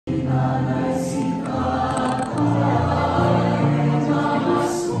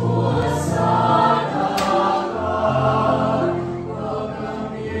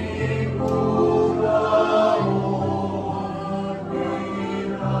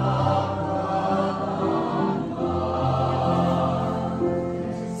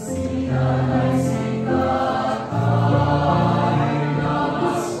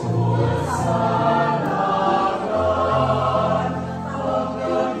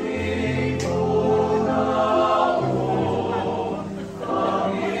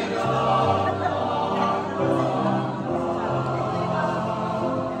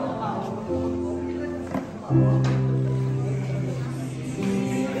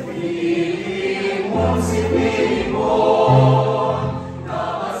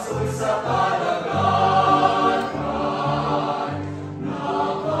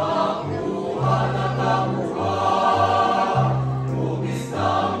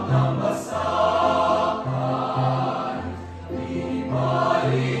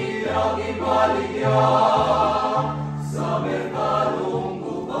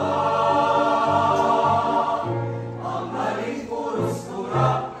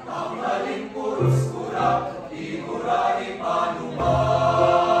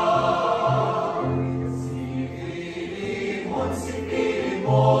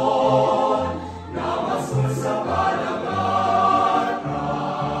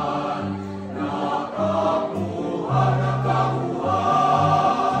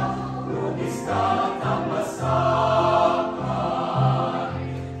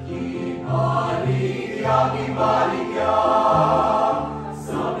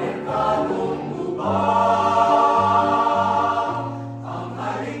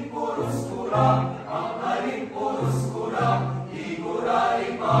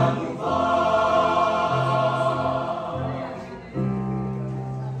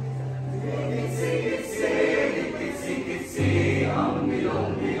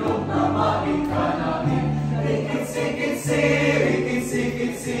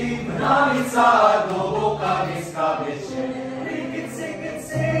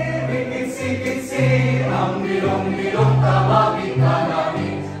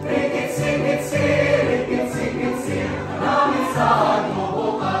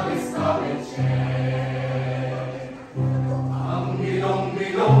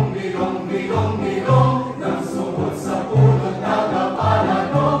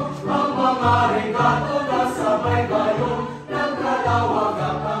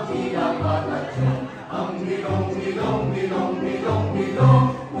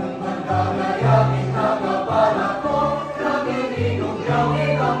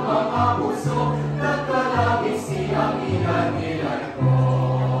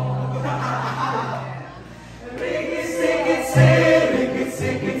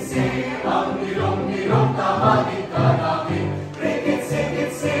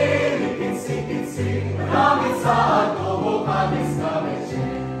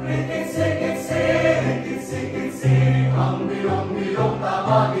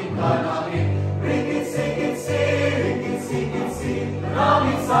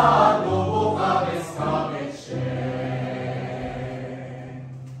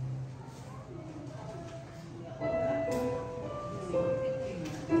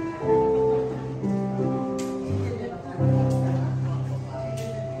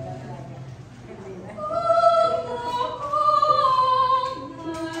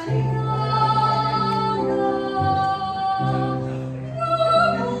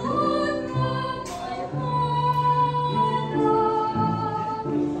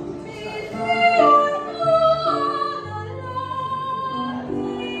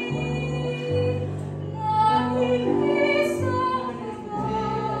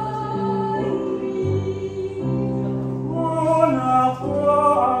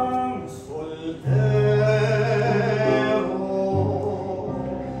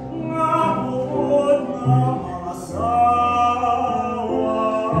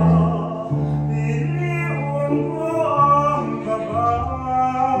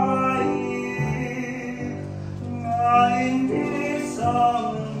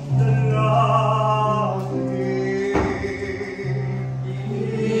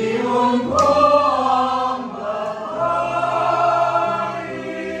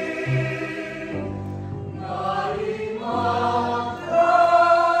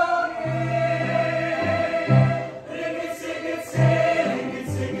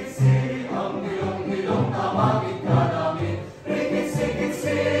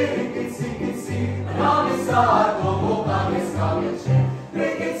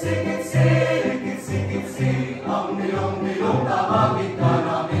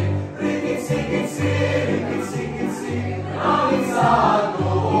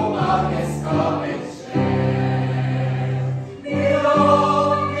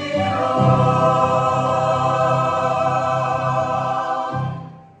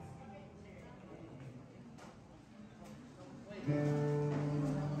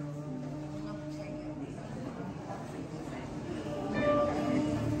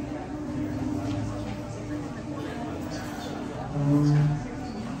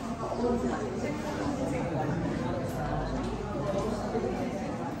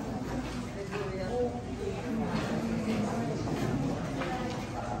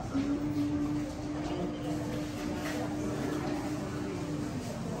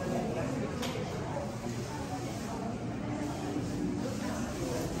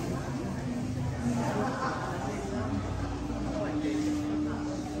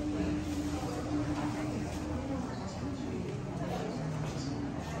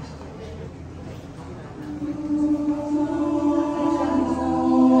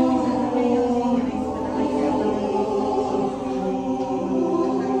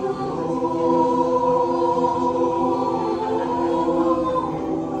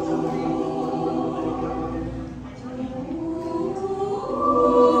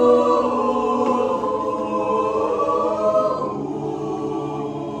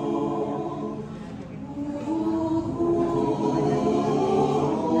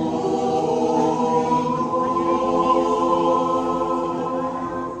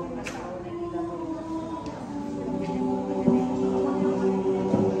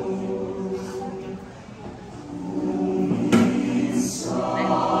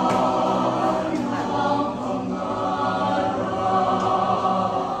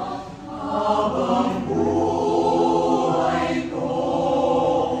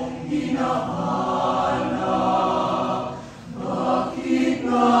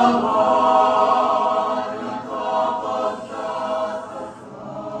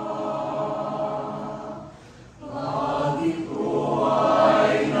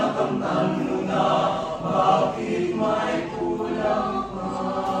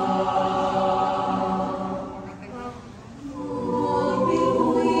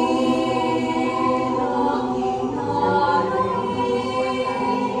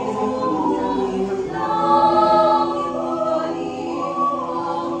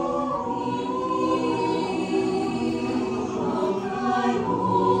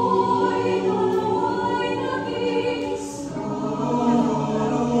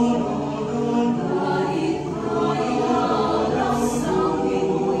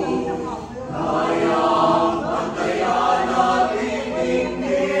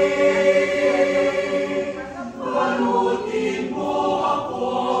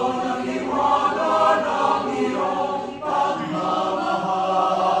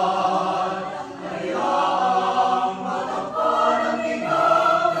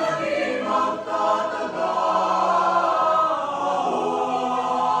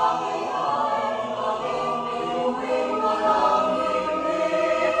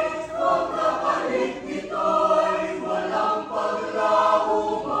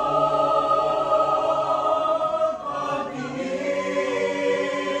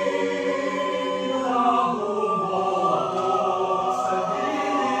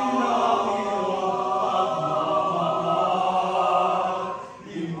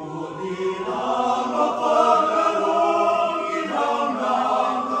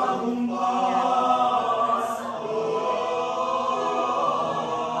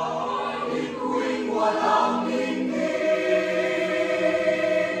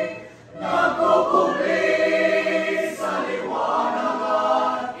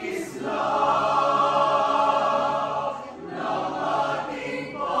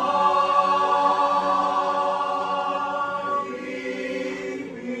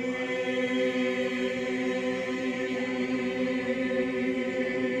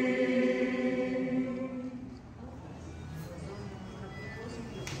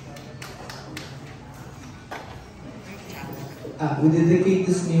We dedicate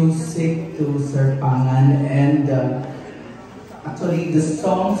this music to Sir Pangan, and actually the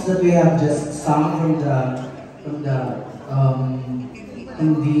songs that we have just sung from the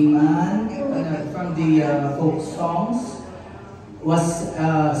folk songs was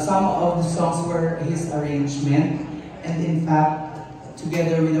some of the songs were his arrangement, and in fact,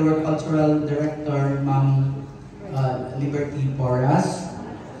 together with our cultural director, Ma'am Liberty Porras,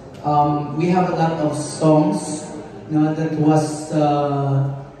 we have a lot of songs that was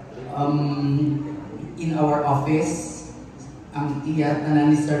in our office, ang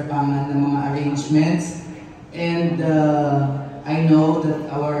tanan ni Sir Pangan ng mga arrangements, and I know that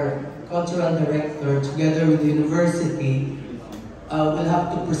our cultural director, together with the university, will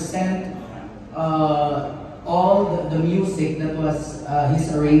have to present all the music that was his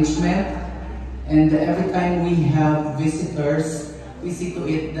arrangement, and every time we have visitors, we see to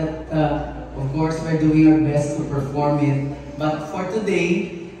it that of course, we're doing our best to perform it. But for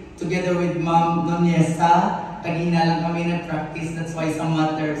today, together with Ma'am Noniesa, kanina lang kami nag-practice. That's why some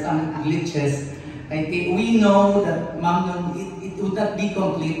glitches. I think we know that it would not be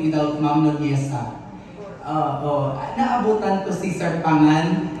complete without Ma'am Noniesa. Naabutan ko si Sir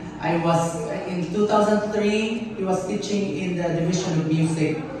Pangan. I was, in 2003, he was teaching in the Division of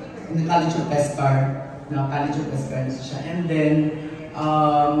Music in the College of Pescar. College of Pescar na siya. And then,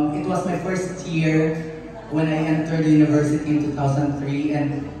 it was my first year when I entered the university in 2003,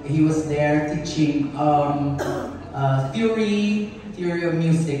 and he was there teaching theory of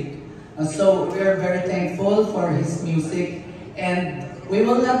music. So we are very thankful for his music, and we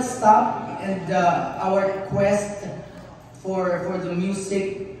will not stop. And our quest for the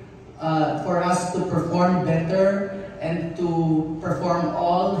music, for us to perform better and to perform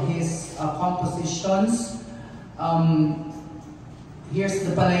all his compositions. Here's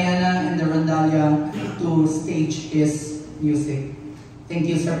the Palayana and the Rondalla to stage his music. Thank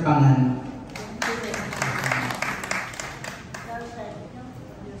you, Sir Pangan.